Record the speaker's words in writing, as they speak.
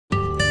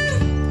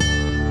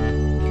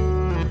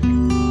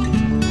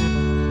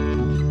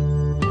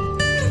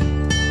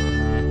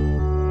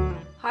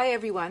Hi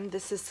everyone,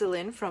 this is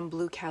Celine from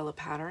Calla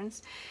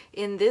Patterns.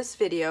 In this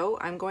video,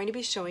 I'm going to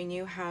be showing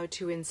you how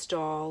to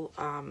install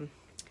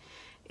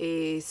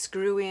a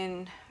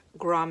screw-in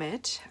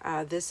grommet.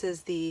 This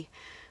is the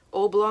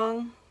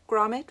oblong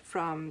grommet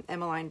from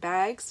Emmeline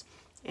Bags,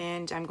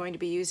 and I'm going to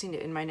be using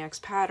it in my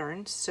next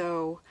pattern.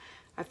 So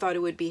I thought it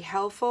would be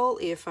helpful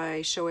if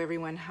I show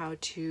everyone how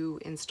to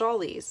install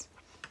these.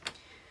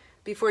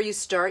 Before you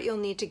start, you'll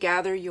need to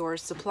gather your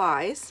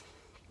supplies.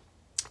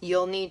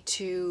 You'll need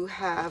to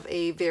have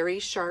a very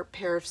sharp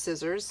pair of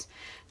scissors.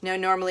 Now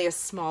normally a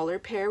smaller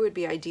pair would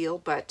be ideal,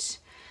 but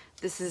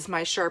this is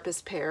my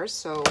sharpest pair,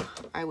 so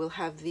I will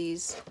have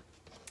these.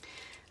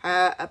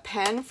 A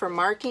pen for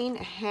marking,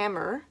 a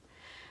hammer,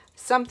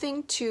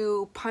 something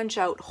to punch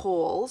out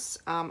holes.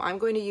 I'm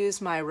going to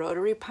use my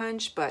rotary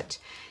punch, but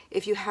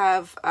if you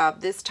have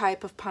this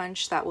type of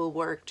punch, that will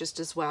work just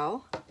as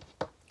well.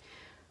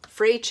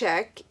 Fray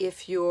check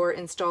if you're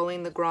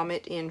installing the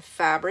grommet in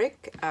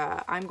fabric.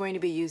 I'm going to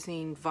be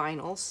using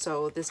vinyl,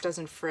 so this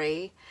doesn't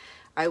fray.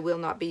 I will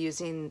not be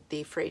using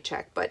the fray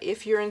check, but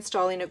if you're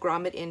installing a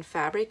grommet in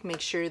fabric, make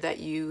sure that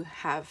you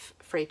have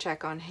fray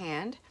check on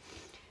hand.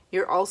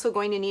 You're also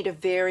going to need a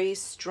very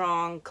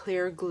strong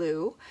clear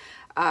glue.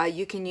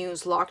 You can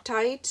use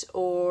Loctite,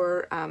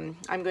 or I'm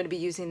going to be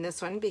using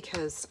this one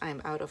because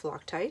I'm out of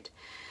Loctite.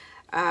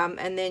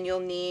 And then you'll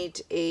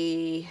need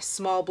a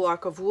small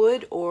block of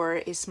wood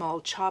or a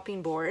small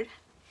chopping board,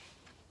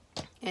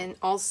 and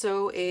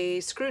also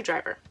a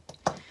screwdriver.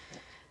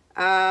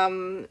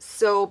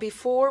 So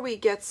before we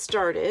get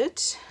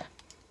started,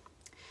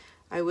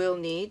 I will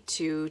need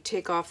to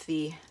take off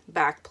the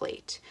back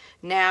plate.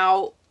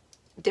 Now,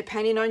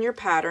 depending on your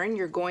pattern,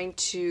 you're going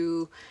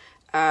to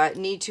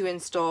need to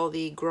install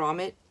the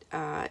grommet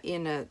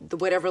in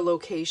whatever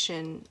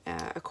location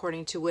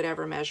according to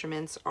whatever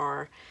measurements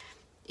are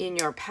in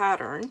your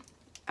pattern.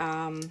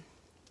 I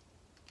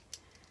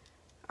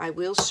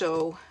will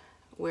show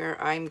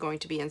where I'm going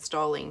to be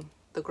installing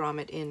the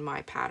grommet in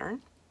my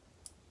pattern.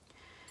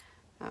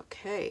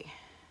 Okay,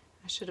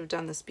 I should have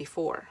done this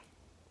before.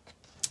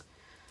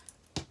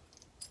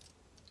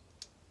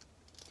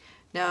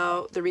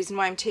 Now, the reason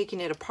why I'm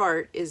taking it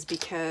apart is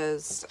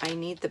because I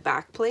need the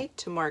back plate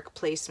to mark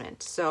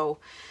placement. So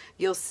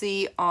you'll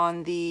see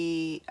on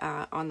the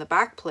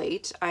back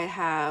plate, I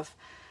have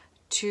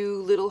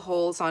two little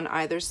holes on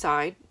either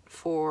side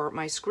for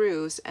my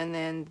screws, and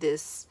then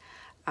this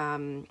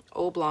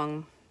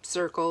oblong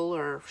circle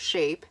or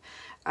shape,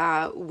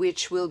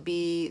 which will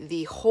be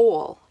the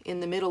hole in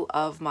the middle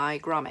of my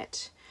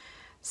grommet.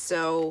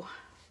 So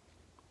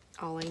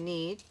all I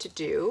need to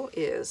do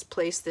is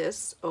place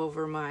this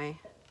over my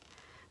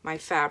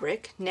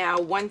fabric. Now,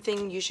 one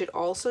thing you should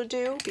also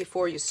do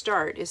before you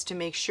start is to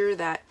make sure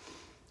that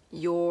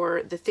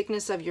the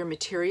thickness of your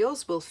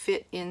materials will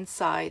fit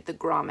inside the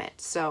grommet.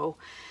 So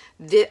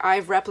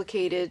I've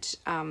replicated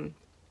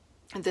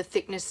the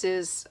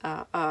thicknesses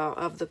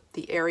of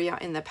the area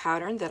in the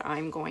pattern that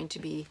I'm going to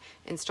be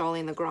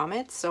installing the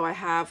grommet. So I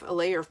have a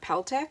layer of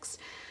Peltex,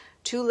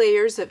 2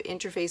 layers of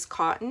interface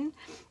cotton,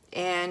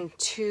 and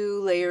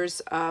 2 layers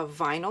of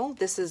vinyl.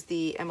 This is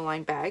the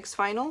Emmeline Bags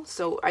vinyl.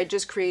 So I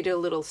just created a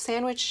little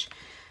sandwich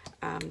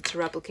to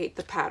replicate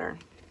the pattern.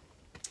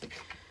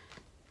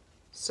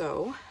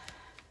 So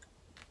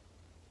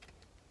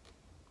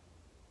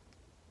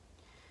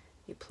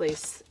you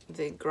place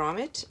the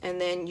grommet,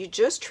 and then you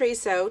just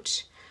trace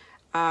out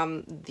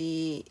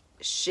the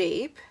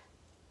shape,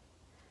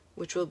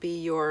 which will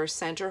be your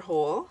center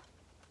hole.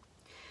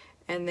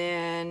 And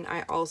then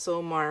I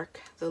also mark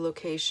the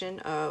location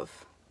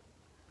of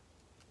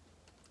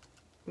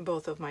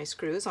both of my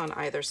screws on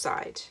either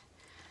side.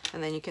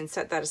 And then you can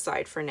set that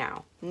aside for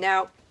now.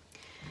 Now,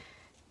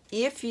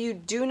 if you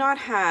do not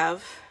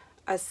have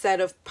a set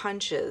of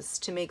punches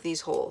to make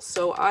these holes.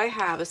 So I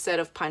have a set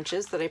of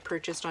punches that I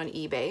purchased on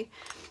eBay,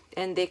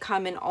 and they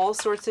come in all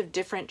sorts of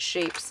different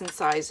shapes and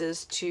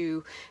sizes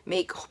to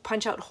make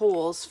punch out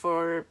holes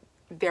for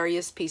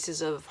various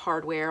pieces of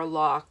hardware,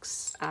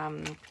 locks,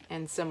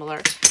 and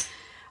similar.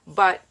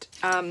 But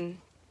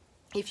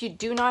if you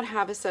do not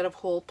have a set of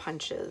hole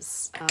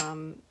punches,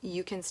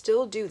 you can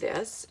still do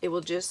this.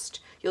 You'll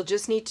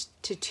just need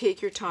to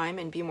take your time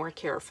and be more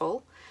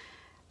careful.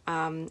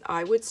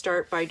 I would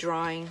start by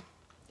drawing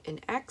an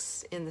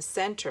X in the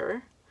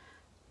center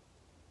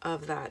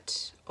of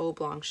that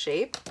oblong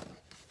shape,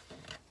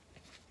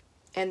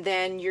 and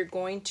then you're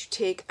going to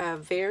take a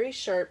very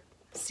sharp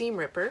seam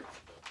ripper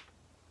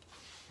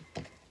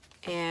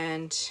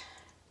and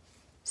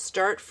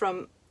start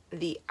from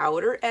the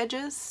outer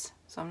edges.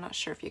 So I'm not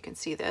sure if you can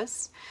see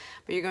this,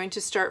 but you're going to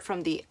start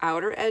from the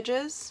outer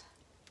edges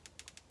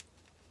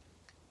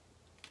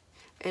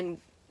and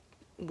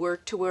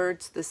work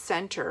towards the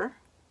center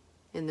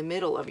in the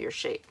middle of your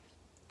shape.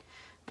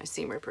 My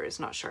seam ripper is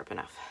not sharp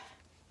enough.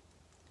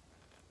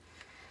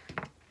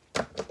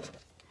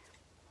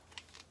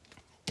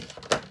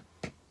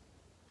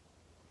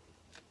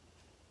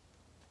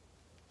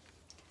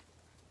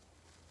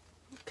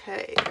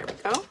 Okay, there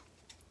we go.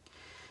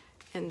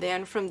 And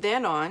then from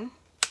then on,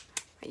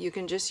 you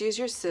can just use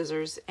your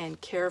scissors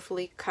and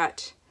carefully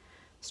cut.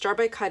 Start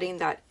by cutting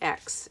that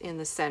X in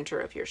the center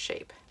of your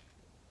shape.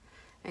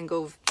 And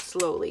go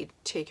slowly,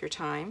 take your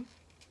time.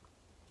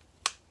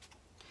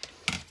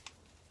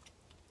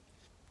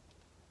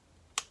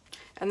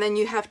 And then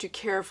you have to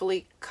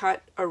carefully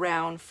cut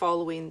around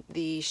following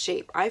the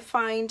shape. I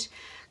find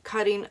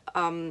cutting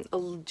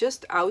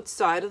just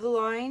outside of the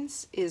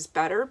lines is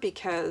better,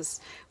 because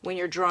when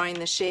you're drawing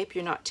the shape,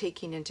 you're not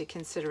taking into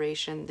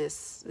consideration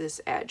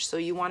this edge. So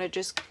you want to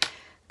just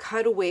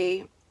cut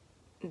away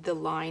the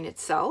line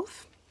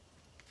itself.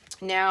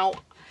 Now,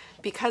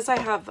 because I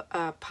have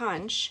a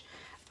punch,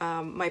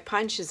 my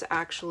punch is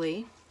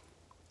actually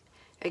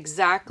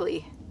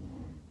exactly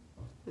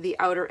the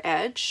outer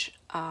edge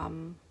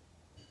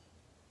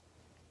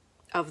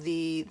of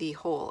the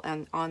hole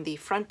and on the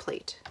front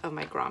plate of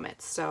my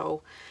grommets.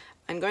 So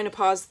I'm going to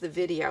pause the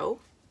video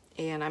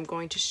and I'm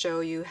going to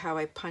show you how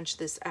I punch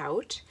this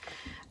out.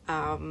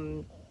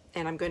 And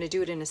I'm going to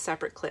do it in a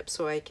separate clip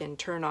so I can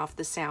turn off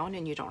the sound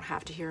and you don't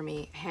have to hear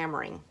me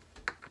hammering.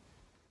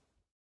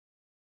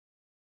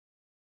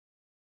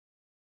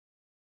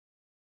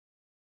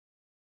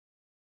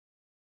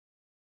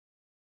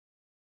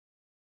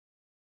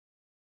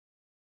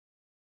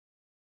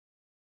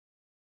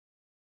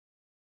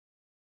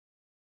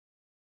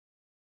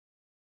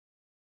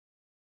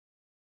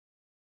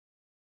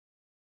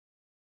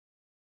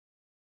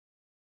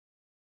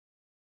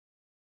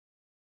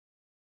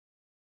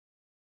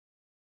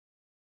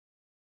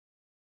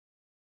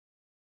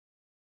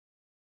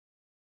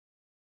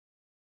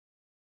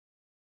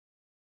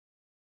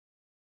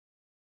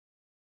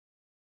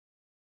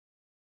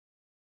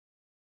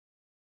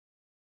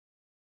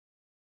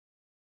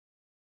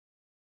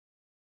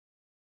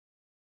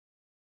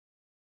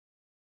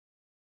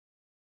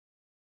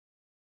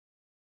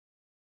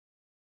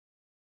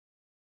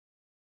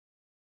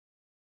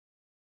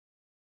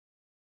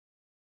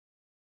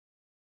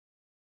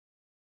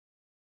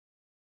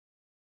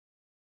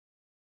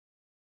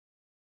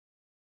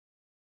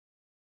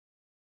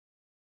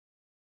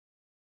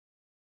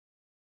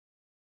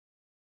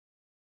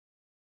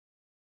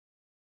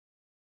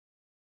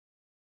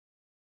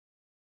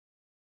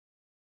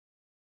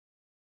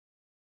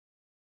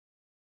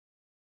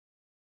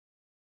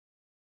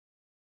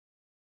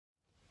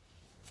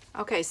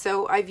 Okay,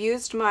 so I've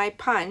used my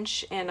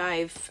punch and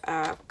I've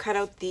cut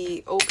out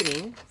the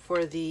opening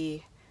for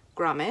the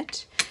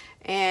grommet,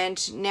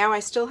 and now I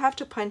still have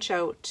to punch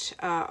out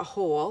a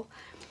hole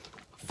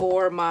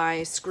for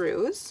my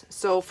screws.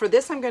 So for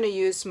this I'm going to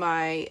use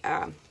my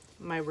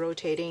my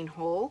rotating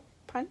hole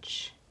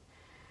punch.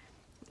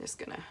 I'm just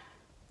gonna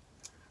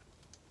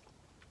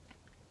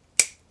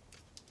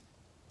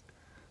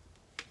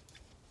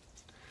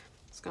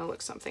it's gonna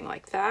look something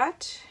like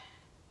that.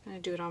 I'm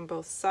gonna do it on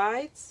both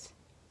sides.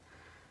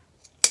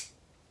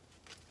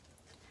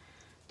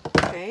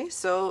 Okay,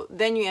 so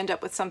then you end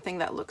up with something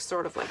that looks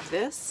sort of like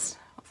this.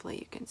 Hopefully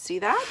you can see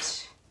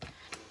that.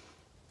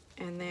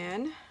 And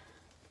then,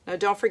 now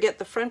don't forget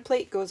the front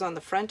plate goes on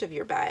the front of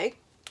your bag.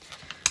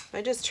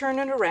 I just turn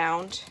it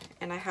around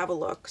and I have a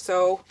look.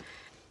 So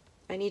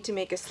I need to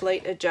make a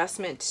slight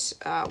adjustment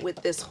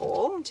with this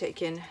hole. I'm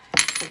taking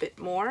a bit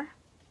more.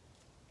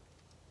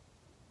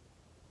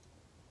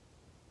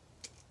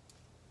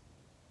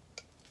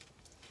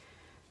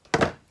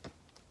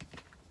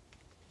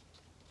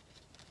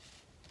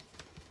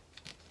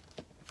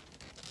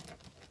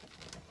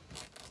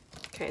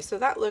 Okay, so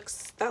that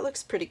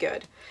looks pretty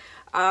good.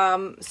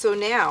 So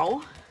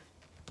now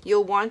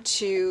you'll want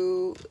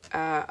to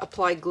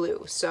apply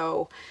glue.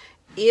 So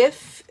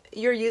if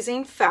you're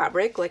using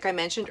fabric, like I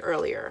mentioned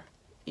earlier,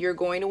 you're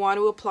going to want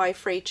to apply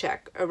fray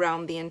check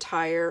around the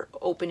entire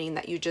opening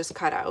that you just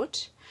cut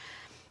out.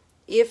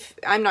 If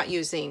I'm not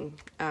using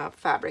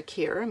fabric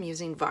here, I'm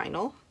using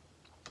vinyl.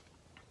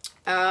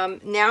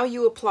 Now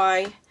you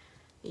apply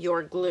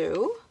your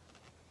glue,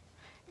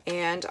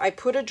 and I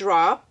put a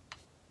drop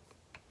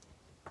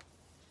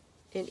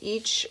in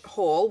each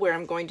hole where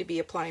I'm going to be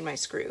applying my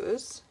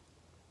screws.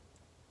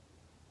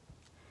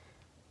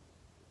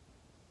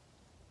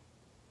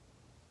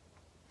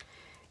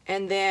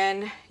 And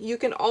then you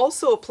can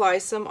also apply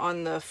some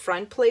on the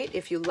front plate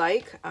if you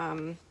like,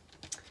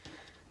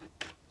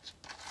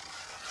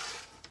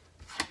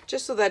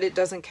 just so that it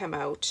doesn't come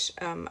out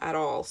at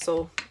all.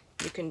 So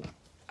you can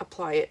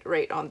apply it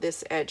right on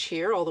this edge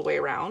here all the way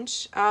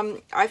around.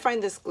 I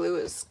find this glue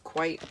is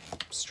quite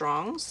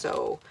strong,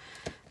 so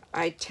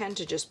I tend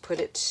to just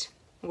put it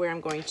where I'm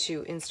going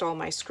to install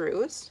my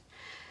screws.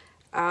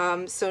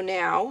 So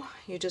now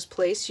you just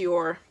place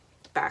your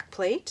back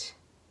plate,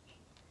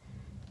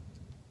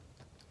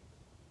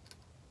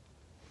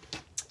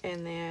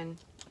 and then,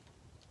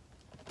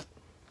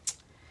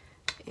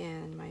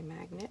 and my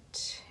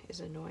magnet is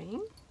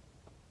annoying.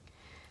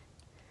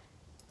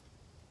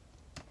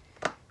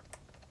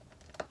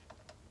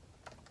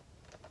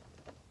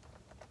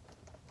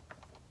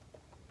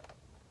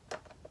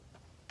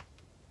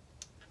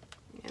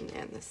 And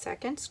then the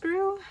second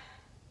screw.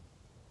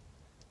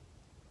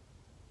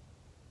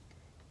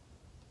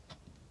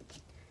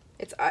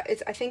 It's I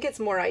think it's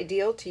more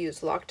ideal to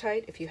use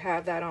Loctite if you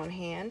have that on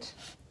hand.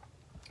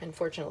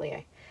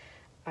 Unfortunately,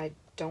 I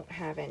don't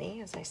have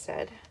any, as I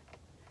said.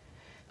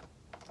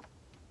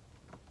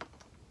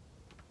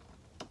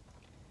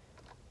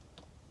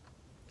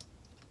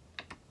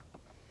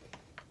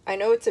 I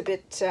know it's a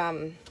bit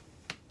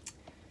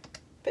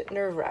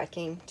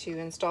nerve-wracking to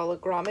install a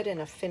grommet in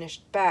a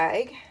finished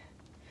bag.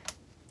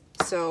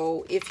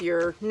 So if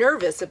you're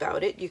nervous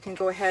about it, you can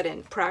go ahead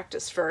and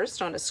practice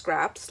first on a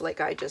scraps like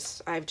I've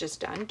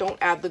just done. Don't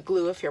add the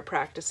glue if you're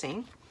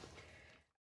practicing.